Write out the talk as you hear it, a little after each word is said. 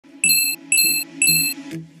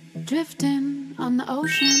Drifting on the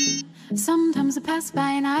ocean. Sometimes I pass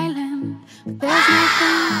by an island, but there's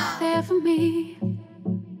nothing there for me.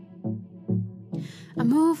 I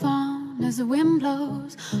move on as the wind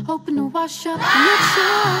blows, hoping to wash up the next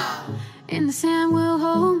shore, and the sand will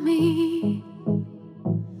hold me.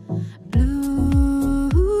 Blue,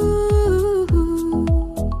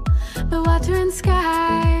 the water and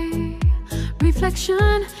sky,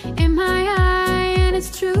 reflection in my eye, and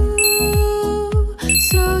it's true,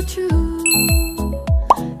 so true,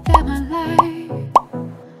 that my life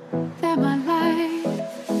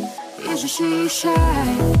is a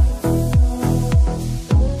seaside.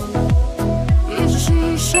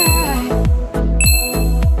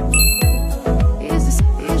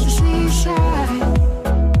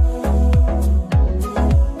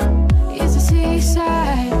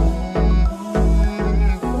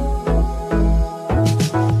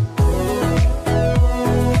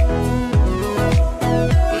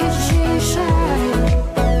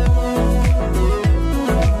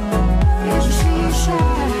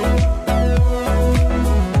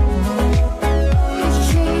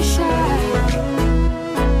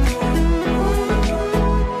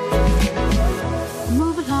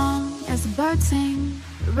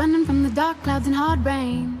 Running from the dark clouds and hard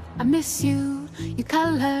rain. I miss you, your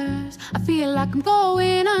colors. I feel like I'm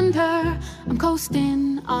going under. I'm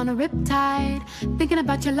coasting on a riptide, thinking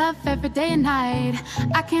about your love every day and night.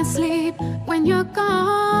 I can't sleep when you're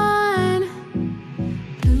gone.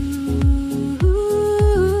 Blue,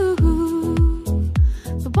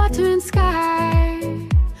 the water and sky,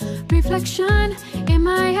 reflection in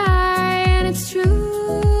my eye, and it's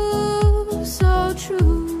true, so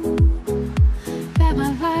true, that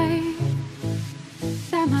my life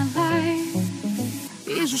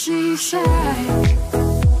is a seaside.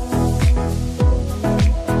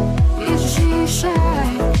 Is a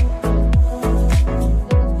seaside.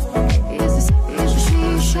 Is a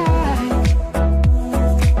seaside.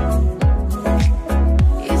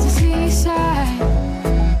 Is a seaside.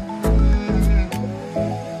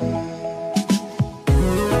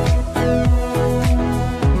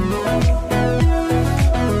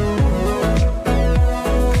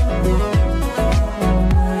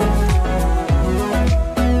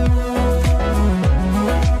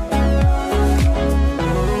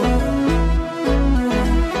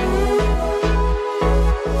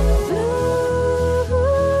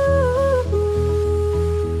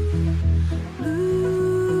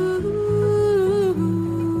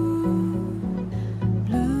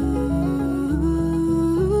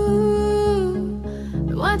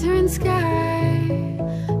 Water and sky,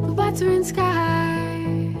 the water and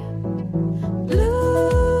sky,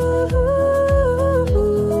 blue, blue,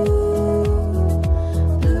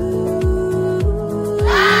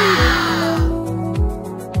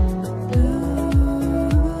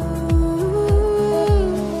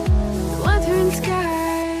 the water and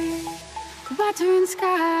sky, the water and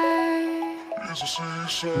sky. It's a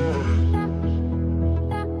seaside.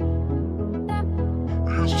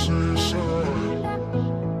 It's a seaside. It's a seaside.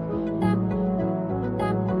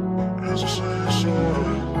 It's a seaside.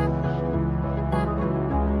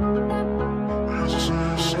 It's a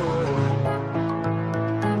seaside.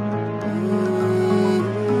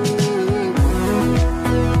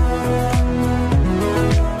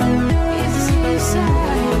 It's a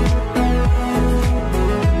seaside.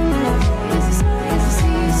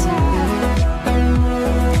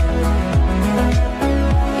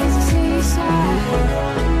 It's a seaside.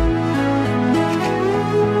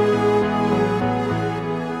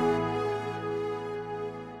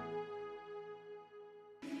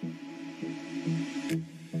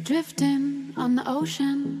 Drifting on the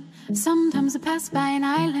ocean. Sometimes I pass by an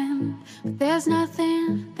island, but there's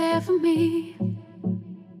nothing there for me.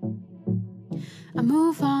 I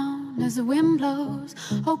move on as the wind blows,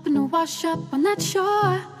 hoping to wash up on that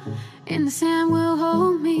shore, and the sand will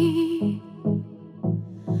hold me.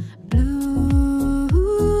 Blue,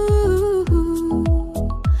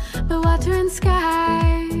 the water and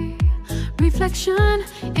sky, reflection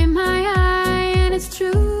in my eye, and it's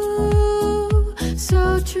true,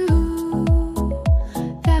 so true,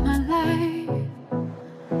 that my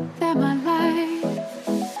life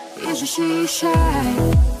is a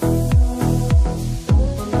seaside.